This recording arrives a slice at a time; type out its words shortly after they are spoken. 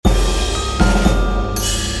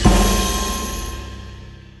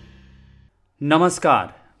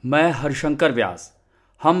नमस्कार। मैं हरशंकर व्यास।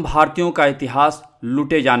 हम भारतीयों का इतिहास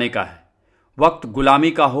लूटे जाने का है। वक्त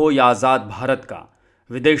गुलामी का हो या आज़ाद भारत का,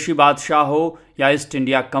 विदेशी बादशाह हो या ईस्ट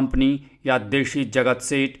इंडिया कंपनी या देशी जगत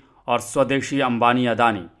सेठ और स्वदेशी अंबानी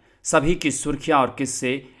अदानी, सभी की सुर्खियां और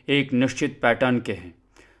किस्से एक निश्चित पैटर्न के हैं।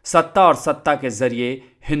 सत्ता और सत्ता के जरिए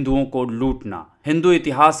हिंदुओं को लूटना। हिंदू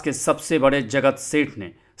इतिहास के सबसे बड़े जगत सेठ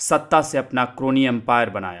ने सत्ता से अपना क्रोनी एम्पायर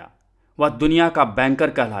बनाया। वह दुनिया का बैंकर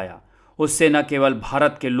कहलाया। उससे न केवल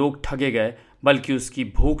भारत के लोग ठगे गए, बल्कि उसकी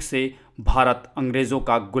भूख से भारत अंग्रेजों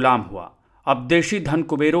का गुलाम हुआ। अब देशी धन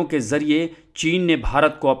कुबेरों के जरिए चीन ने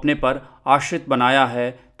भारत को अपने पर आश्रित बनाया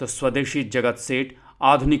है, तो स्वदेशी जगत सेठ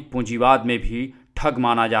आधुनिक पूंजीवाद में भी ठग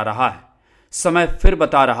माना जा रहा है। समय फिर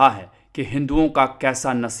बता रहा है कि हिंदुओं का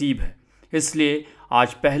कैसा नसीब है। इसलिए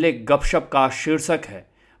आज पहले गपशप का शीर्षक है,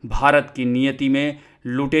 भारत की नियति में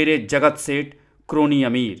लुटेरे जगत सेठ, क्रोनी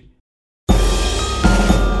अमीर।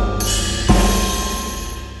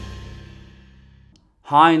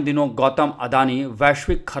 हाँ, इन दिनों गौतम अदानी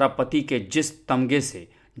वैश्विक खरबपति के जिस तमगे से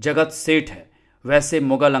जगत सेठ है, वैसे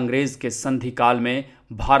मुगल अंग्रेज के संधि काल में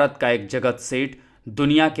भारत का एक जगत सेठ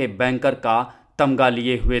दुनिया के बैंकर का तमगा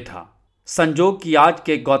लिए हुए था। संजोग कि आज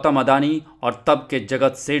के गौतम अदानी और तब के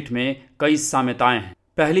जगत सेठ में कई साम्यताएं हैं।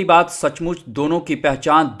 पहली बात, सचमुच दोनों की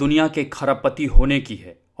पहचान दुनिया के खरबपति होने की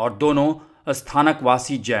है और दोनों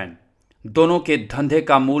स्थानकवासी जैन। दोनों के धंधे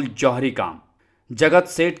का मूल जौहरी काम। जगत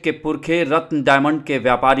सेठ के पुरखे रत्न डायमंड के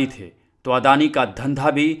व्यापारी थे, तो अदानी का धंधा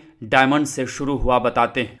भी डायमंड से शुरू हुआ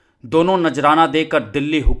बताते हैं। दोनों नजराना देकर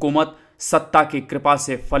दिल्ली हुकूमत सत्ता की कृपा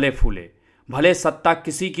से फले फूले। भले सत्ता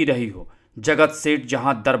किसी की रही हो, जगत सेठ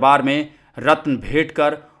जहां दरबार में रत्न भेंट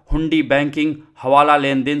कर हुंडी बैंकिंग हवाला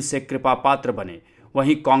लेन देन से कृपा पात्र बने,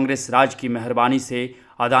 वहीं कांग्रेस राज की मेहरबानी से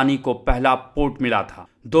अदानी को पहला पोर्ट मिला था।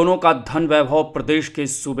 दोनों का धन वैभव प्रदेश के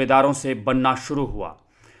सूबेदारों से बनना शुरू हुआ।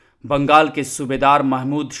 बंगाल के सूबेदार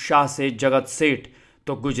महमूद शाह से जगत सेठ,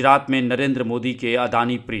 तो गुजरात में नरेंद्र मोदी के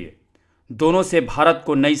अदानी प्रिय। दोनों से भारत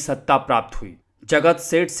को नई सत्ता प्राप्त हुई। जगत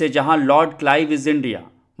सेठ से जहां लॉर्ड क्लाइव इज इंडिया,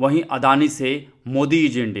 वहीं अदानी से मोदी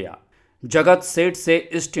इज इंडिया। जगत सेठ से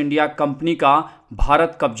ईस्ट इंडिया कंपनी का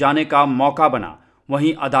भारत कब्जाने का मौका बना,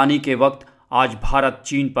 वहीं अदानी के वक्त आज भारत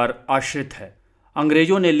चीन पर आश्रित है।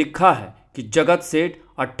 अंग्रेजों ने लिखा है कि जगत सेठ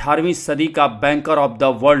 18वीं सदी का बैंकर ऑफ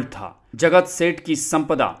द वर्ल्ड था। जगत सेठ की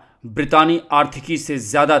संपदा ब्रितानी आर्थिकी से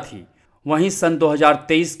ज्यादा थी। वहीं सन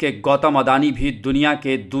 2023 के गौतम अदानी भी दुनिया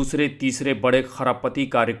के दूसरे तीसरे बड़े खरबपति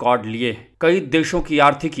का रिकॉर्ड लिए हैं। कई देशों की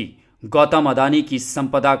आर्थिकी गौतम अदानी की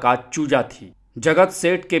संपदा का चूजा थी। जगत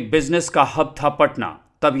सेठ के बिजनेस का हब था पटना।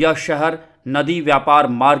 तब यह शहर नदी व्यापार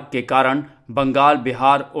मार्ग के कारण बंगाल,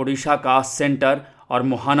 बिहार, ओडिशा का सेंटर और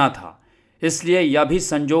मुहाना था। इसलिए यह भी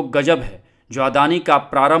संजोग गजब है जो अदानी का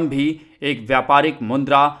प्रारंभ भी एक व्यापारिक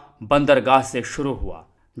मुद्रा बंदरगाह से शुरू हुआ।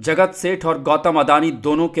 जगत सेठ और गौतम अदानी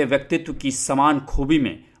दोनों के व्यक्तित्व की समान खूबी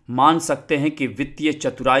में मान सकते हैं कि वित्तीय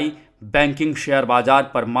चतुराई, बैंकिंग, शेयर बाजार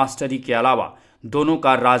पर मास्टरी के अलावा दोनों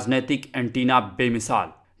का राजनीतिक एंटीना बेमिसाल।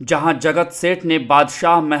 जहां जगत सेठ ने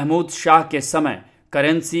बादशाह महमूद शाह के समय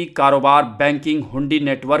करेंसी, कारोबार, बैंकिंग, हुंडी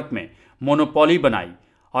नेटवर्क में मोनोपोली बनाई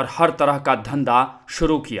और हर तरह का धंधा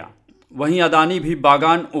शुरू किया, वहीं अदानी भी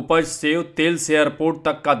बागान, उपज, सेव, तेल से एयरपोर्ट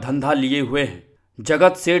तक का धंधा लिए हुए हैं।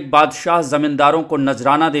 जगत सेठ बादशाह जमींदारों को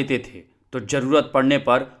नजराना देते थे, तो जरूरत पड़ने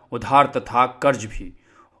पर उधार तथा कर्ज भी।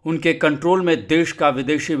 उनके कंट्रोल में देश का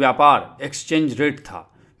विदेशी व्यापार, एक्सचेंज रेट था।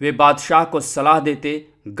 वे बादशाह को सलाह देते,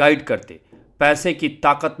 गाइड करते। पैसे की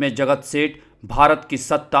ताकत में जगत सेठ भारत की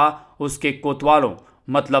सत्ता उसके कोतवालों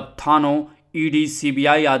मतलब थानों, ईडी,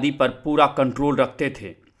 सीबीआई आदि पर पूरा कंट्रोल रखते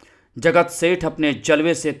थे। जगत सेठ अपने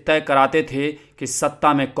जलवे से तय कराते थे कि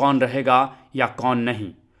सत्ता में कौन रहेगा या कौन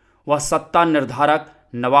नहीं। वह सत्ता निर्धारक,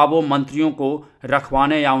 नवाबों, मंत्रियों को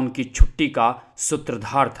रखवाने या उनकी छुट्टी का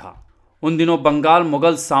सूत्रधार था। उन दिनों बंगाल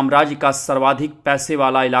मुगल साम्राज्य का सर्वाधिक पैसे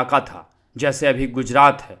वाला इलाका था, जैसे अभी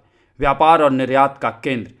गुजरात है, व्यापार और निर्यात का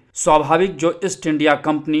केंद्र। स्वाभाविक जो East India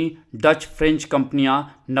Company, Dutch, French कंपनियां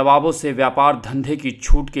नवाबों से व्यापार धंधे की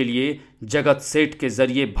छूट के लिए जगत सेठ के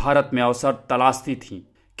जरिए भारत में अवसर तलाशती थीं।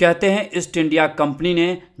 कहते हैं ईस्ट इंडिया कंपनी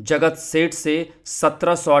ने जगत सेठ से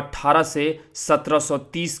 1718 से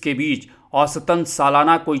 1730 के बीच औसतन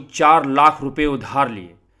सालाना कोई 4 लाख रुपए उधार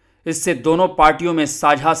लिए। इससे दोनों पार्टियों में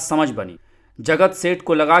साझा समझ बनी। जगत सेठ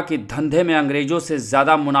को लगा कि धंधे में अंग्रेजों से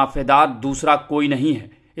ज्यादा मुनाफेदार दूसरा कोई नहीं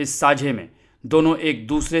है। इस साझे में दोनों एक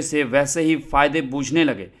दूसरे से वैसे ही फायदे बूझने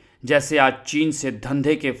लगे जैसे आज चीन से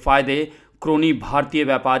धंधे के फायदे क्रोनी भारतीय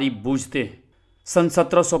व्यापारी बूझते हैं। सन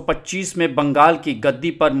 1725 में बंगाल की गद्दी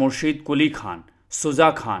पर मुर्शीद कुली खान, सुजा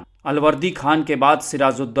खान, अलवर्दी खान के बाद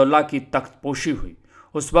सिराजुद्दौला की तख्तपोशी हुई।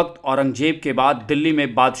 उस वक्त औरंगजेब के बाद दिल्ली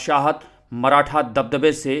में बादशाहत मराठा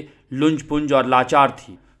दबदबे से लुंजपुंज और लाचार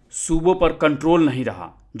थी। सूबों पर कंट्रोल नहीं रहा,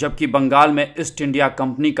 जबकि बंगाल में ईस्ट इंडिया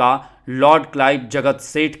कंपनी का लॉर्ड क्लाइव जगत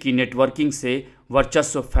सेठ की नेटवर्किंग से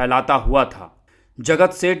वर्चस्व फैलाता हुआ था।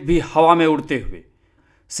 जगत सेठ भी हवा में उड़ते हुए।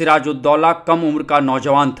 सिराजुद्दौला कम उम्र का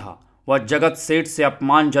नौजवान था। वह जगत सेठ से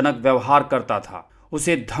अपमानजनक व्यवहार करता था,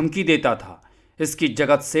 उसे धमकी देता था। इसकी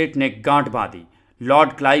जगत सेठ ने गांठ बांधी,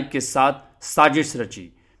 लॉर्ड क्लाइव के साथ साजिश रची।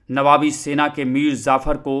 नवाबी सेना के मीर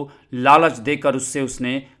जाफर को लालच देकर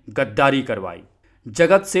उसने गद्दारी करवाई।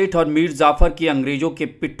 जगत सेठ और मीर जाफर की अंग्रेजों के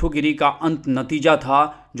पिट्ठूगिरी का अंत नतीजा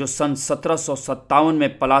था, जो सन 1757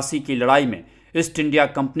 में पलासी की लड़ाई में ईस्ट इंडिया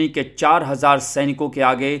कंपनी के 4000 सैनिकों के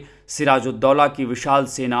आगे सिराजुद्दौला की विशाल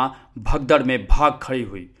सेना भगदड़ में भाग खड़ी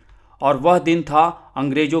हुई। और वह दिन था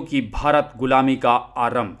अंग्रेजों की भारत गुलामी का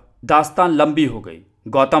आरंभ। दास्तान लंबी हो गई।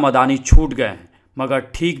 गौतम अदानी छूट गए हैं, मगर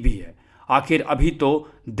ठीक भी है। आखिर अभी तो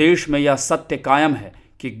देश में यह सत्य कायम है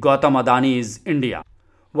कि गौतम अदानी इज इंडिया।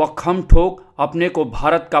 वह खम ठोक अपने को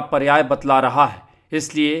भारत का पर्याय बतला रहा है,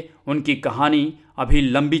 इसलिए उनकी कहानी अभी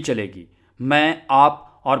लंबी चलेगी। मैं, आप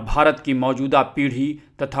और भारत की मौजूदा पीढ़ी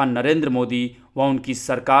तथा नरेंद्र मोदी व उनकी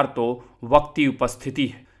सरकार तो वक्ती उपस्थिति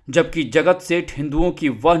है। जबकि जगत सेठ हिंदुओं की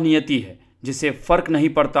वह नियति है जिसे फर्क नहीं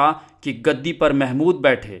पड़ता कि गद्दी पर महमूद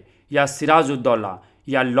बैठे या सिराजुद्दौला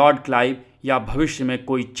या लॉर्ड क्लाइव या भविष्य में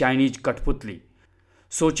कोई चाइनीज कठपुतली।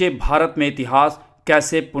 सोचे भारत में इतिहास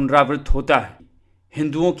कैसे पुनरावृत्त होता है।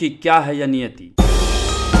 हिंदुओं की क्या है यह नियति।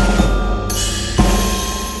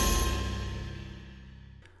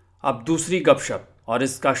 अब दूसरी गपशप, और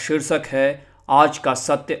इसका शीर्षक है आज का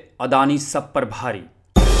सत्य अदानी सब पर भारी।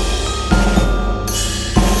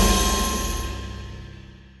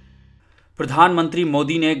 प्रधानमंत्री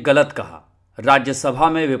मोदी ने गलत कहा। राज्यसभा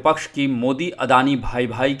में विपक्ष की मोदी अदानी भाई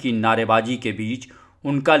भाई की नारेबाजी के बीच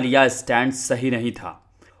उनका लिया स्टैंड सही नहीं था।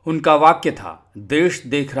 उनका वाक्य था, देश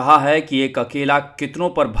देख रहा है कि एक अकेला कितनों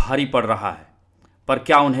पर भारी पड़ रहा है। पर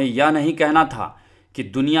क्या उन्हें यह नहीं कहना था कि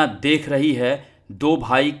दुनिया देख रही है दो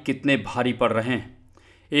भाई कितने भारी पड़ रहे हैं,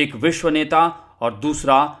 एक विश्व नेता और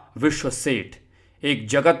दूसरा विश्व सेठ, एक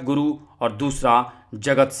जगत गुरु और दूसरा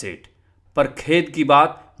जगत सेठ। पर खेद की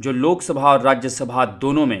बात, जो लोकसभा और राज्यसभा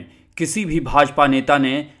दोनों में किसी भी भाजपा नेता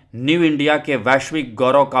ने न्यू इंडिया के वैश्विक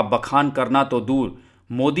गौरव का बखान करना तो दूर,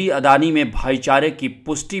 मोदी अदानी में भाईचारे की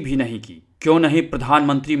पुष्टि भी नहीं की। क्यों नहीं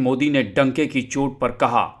प्रधानमंत्री मोदी ने डंके की चोट पर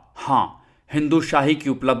कहा, हाँ, हिंदूशाही की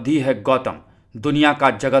उपलब्धि है गौतम, दुनिया का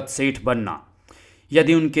जगत सेठ बनना।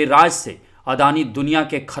 यदि उनके राज से अदानी दुनिया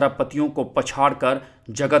के खरबपतियों को पछाड़कर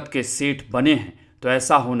जगत के सेठ बने हैं, तो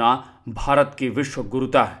ऐसा होना भारत की विश्व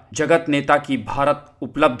गुरुता है, जगत नेता की भारत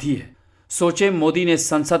उपलब्धि है। सोचे, मोदी ने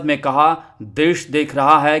संसद में कहा, देश देख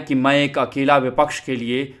रहा है कि मैं एक अकेला विपक्ष के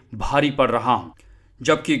लिए भारी पड़ रहा हूं,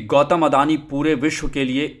 जबकि गौतम अदानी पूरे विश्व के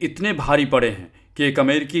लिए इतने भारी पड़े हैं कि एक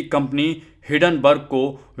अमेरिकी कंपनी हिडनबर्ग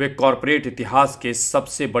को वे कॉरपोरेट इतिहास के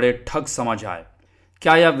सबसे बड़े ठग समझ आए।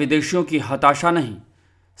 क्या यह विदेशियों की हताशा नहीं,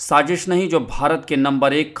 साजिश नहीं, जो भारत के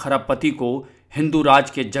नंबर 1 खरबपति को, हिंदू राज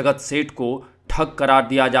के जगत सेठ को ठग करार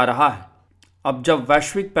दिया जा रहा है? अब जब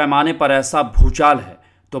वैश्विक पैमाने पर ऐसा भूचाल है,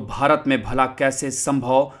 तो भारत में भला कैसे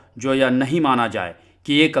संभव जो यह नहीं माना जाए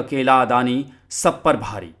कि एक अकेला अदानी सब पर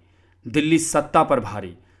भारी, दिल्ली सत्ता पर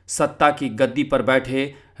भारी, सत्ता की गद्दी पर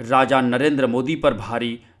बैठे राजा नरेंद्र मोदी पर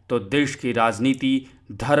भारी, तो देश की राजनीति,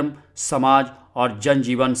 धर्म, समाज और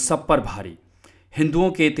जनजीवन सब पर भारी। हिंदुओं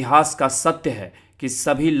के इतिहास का सत्य है कि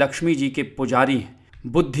सभी लक्ष्मी जी के पुजारी हैं।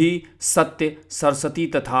 बुद्धि, सत्य, सरस्वती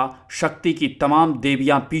तथा शक्ति की तमाम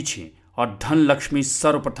देवियां पीछे और धन लक्ष्मी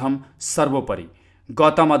सर्वप्रथम सर्वोपरि।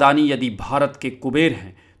 गौतम अदानी यदि भारत के कुबेर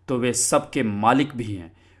हैं, तो वे सबके मालिक भी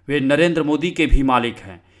हैं। वे नरेंद्र मोदी के भी मालिक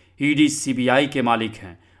हैं, ईडी सीबीआई के मालिक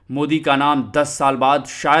हैं। मोदी का नाम 10 साल बाद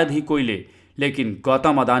शायद ही कोई ले, लेकिन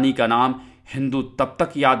गौतम अदानी का नाम हिंदू तब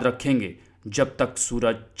तक याद रखेंगे जब तक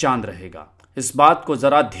सूरज चांद रहेगा। इस बात को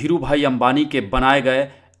जरा धीरू भाई अंबानी के बनाए गए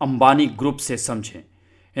अंबानी ग्रुप से समझें।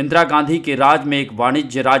 इंदिरा गांधी के राज में एक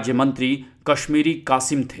वाणिज्य राज्य मंत्री कश्मीरी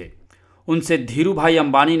कासिम थे। उनसे धीरू भाई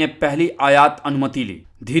अंबानी ने पहली आयात अनुमति ली।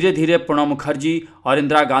 धीरे धीरे प्रणब मुखर्जी और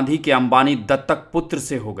इंदिरा गांधी के अंबानी दत्तक पुत्र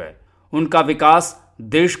से हो गए। उनका विकास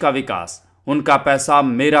देश का विकास, उनका पैसा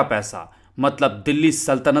मेरा पैसा, मतलब दिल्ली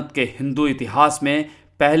सल्तनत के हिंदू इतिहास में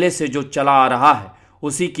पहले से जो चला आ रहा है,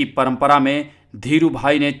 उसी की परंपरा में धीरू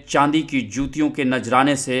भाई ने चांदी की जूतियों के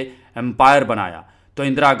नजराने से एम्पायर बनाया, तो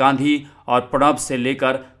इंदिरा गांधी और प्रणब से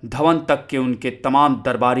लेकर धवन तक के उनके तमाम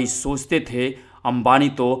दरबारी सोचते थे, अंबानी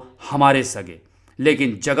तो हमारे सगे।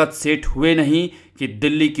 लेकिन जगत सेठ हुए नहीं कि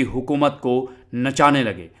दिल्ली की हुकूमत को नचाने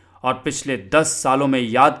लगे। और पिछले 10 सालों में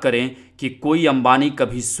याद करें कि कोई अंबानी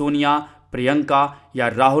कभी सोनिया, प्रियंका या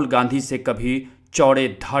राहुल गांधी से कभी चौड़े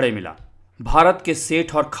धाड़े मिला। भारत के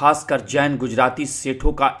सेठ और खासकर जैन गुजराती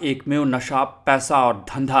सेठों का एकमेव नशा पैसा और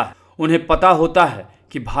धंधा है। उन्हें पता होता है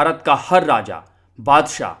कि भारत का हर राजा,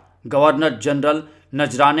 बादशाह, गवर्नर जनरल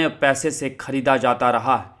नजराने और पैसे से खरीदा जाता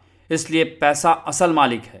रहा है, इसलिए पैसा असल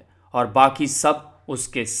मालिक है और बाकी सब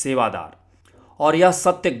उसके सेवादार। और यह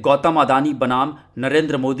सत्य गौतम अदानी बनाम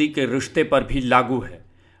नरेंद्र मोदी के रिश्ते पर भी लागू है।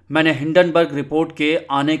 मैंने हिंडनबर्ग रिपोर्ट के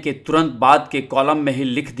आने के तुरंत बाद के कॉलम में ही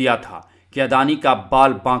लिख दिया था कि अदानी का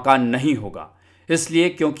बाल बांका नहीं होगा, इसलिए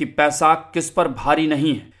क्योंकि पैसा किस पर भारी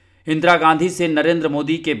नहीं है। इंदिरा गांधी से नरेंद्र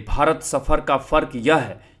मोदी के भारत सफर का फर्क यह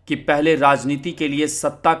है कि पहले राजनीति के लिए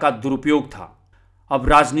सत्ता का दुरुपयोग था, अब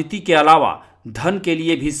राजनीति के अलावा धन के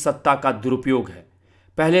लिए भी सत्ता का दुरुपयोग है।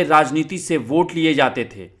 पहले राजनीति से वोट लिए जाते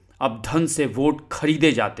थे, अब धन से वोट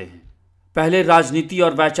खरीदे जाते हैं। पहले राजनीति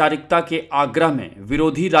और वैचारिकता के आग्रह में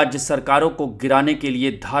विरोधी राज्य सरकारों को गिराने के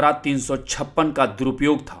लिए धारा 356 का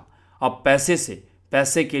दुरुपयोग था, अब पैसे से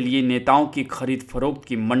पैसे के लिए नेताओं की खरीद फरोख्त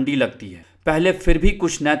की मंडी लगती है। पहले फिर भी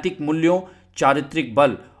कुछ नैतिक मूल्यों, चारित्रिक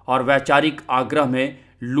बल और वैचारिक आग्रह में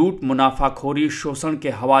लूट, मुनाफाखोरी, शोषण के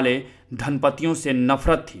हवाले धनपतियों से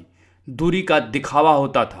नफरत थी, दूरी का दिखावा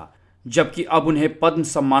होता था, जबकि अब उन्हें पद्म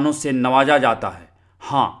सम्मानों से नवाजा जाता है।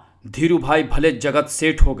 हाँ, धीरू भाई भले जगत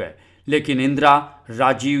सेठ हो गए, लेकिन इंदिरा,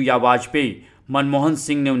 राजीव या वाजपेयी, मनमोहन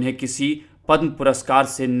सिंह ने उन्हें किसी पद्म पुरस्कार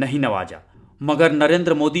से नहीं नवाजा। मगर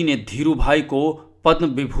नरेंद्र मोदी ने धीरू भाई को पद्म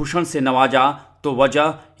विभूषण से नवाजा तो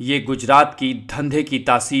वजह ये गुजरात की धंधे की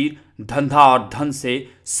तासीर, धंधा और धन से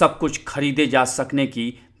सब कुछ खरीदे जा सकने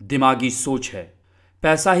की दिमागी सोच है।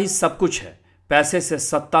 पैसा ही सब कुछ है। पैसे से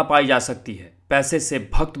सत्ता पाई जा सकती है, पैसे से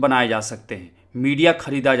भक्त बनाए जा सकते हैं, मीडिया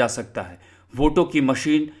खरीदा जा सकता है, वोटों की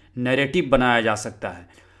मशीन नैरेटिव बनाया जा सकता है,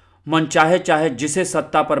 मन चाहे चाहे जिसे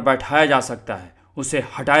सत्ता पर बैठाया जा सकता है, उसे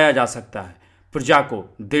हटाया जा सकता है, प्रजा को,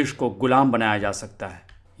 देश को गुलाम बनाया जा सकता है।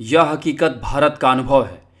 यह हकीकत भारत का अनुभव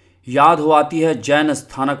है। याद हो आती है जैन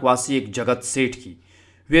स्थानकवासी एक जगत सेठ की।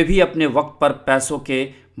 वे भी अपने वक्त पर पैसों के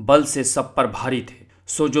बल से सब पर भारी थे।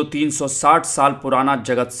 सो जो 360 साल पुराना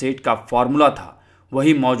जगत सेठ का फॉर्मूला था,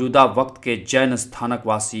 वही मौजूदा वक्त के जैन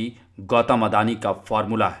स्थानकवासी गौतम अदानी का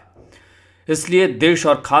फॉर्मूला है। इसलिए देश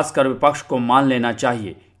और खासकर विपक्ष को मान लेना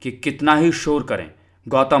चाहिए कि कितना ही शोर करें,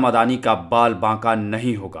 गौतम अदानी का बाल बांका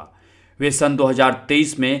नहीं होगा। वे सन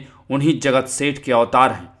 2023 में उन्हीं जगत सेठ के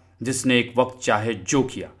अवतार हैं जिसने एक वक्त चाहे जो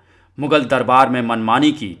किया। मुगल दरबार में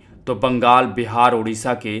मनमानी की तो बंगाल, बिहार,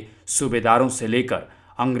 उड़ीसा के सूबेदारों से लेकर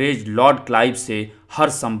अंग्रेज लॉर्ड क्लाइव से हर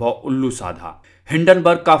संभव उल्लू साधा।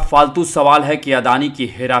 हिंडनबर्ग का फालतू सवाल है कि अदानी की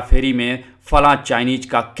हेराफेरी में फला चाइनीज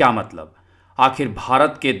का क्या मतलब। आखिर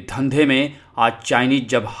भारत के धंधे में आज चाइनीज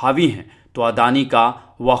जब हावी हैं तो अदानी का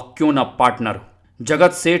वह क्यों न पार्टनर हो।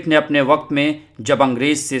 जगत सेठ ने अपने वक्त में जब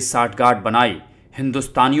अंग्रेज से साठगांठ बनाई,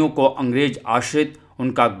 हिंदुस्तानियों को अंग्रेज आश्रित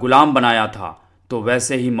उनका गुलाम बनाया था, तो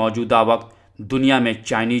वैसे ही मौजूदा वक्त दुनिया में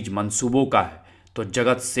चाइनीज मंसूबों का है, तो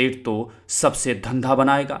जगत सेठ तो सबसे धंधा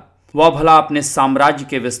बनाएगा। वह भला अपने साम्राज्य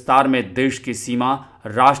के विस्तार में देश की सीमा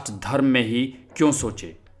राष्ट्र धर्म में ही क्यों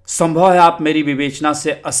सोचे। संभव है आप मेरी विवेचना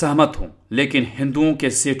से असहमत हों, लेकिन हिंदुओं के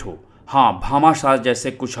सेठों, हाँ, भामाशाह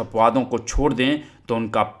जैसे कुछ अपवादों को छोड़ दें तो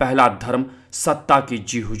उनका पहला धर्म सत्ता की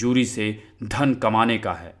जी हुजूरी से धन कमाने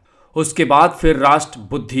का है। उसके बाद फिर राष्ट्र,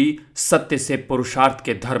 बुद्धि, सत्य से पुरुषार्थ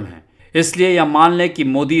के धर्म हैं। इसलिए यह मान लें कि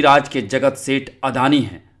मोदी राज के जगत सेठ अदानी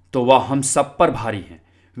हैं तो वह हम सब पर भारी हैं।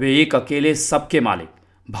 वे एक अकेले सबके मालिक।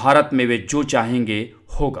 भारत में वे जो चाहेंगे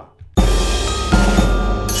होगा।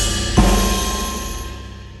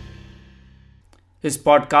 इस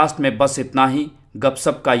पॉडकास्ट में बस इतना ही।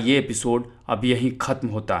 गपशप का ये एपिसोड अब यहीं खत्म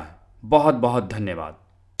होता है। बहुत बहुत धन्यवाद।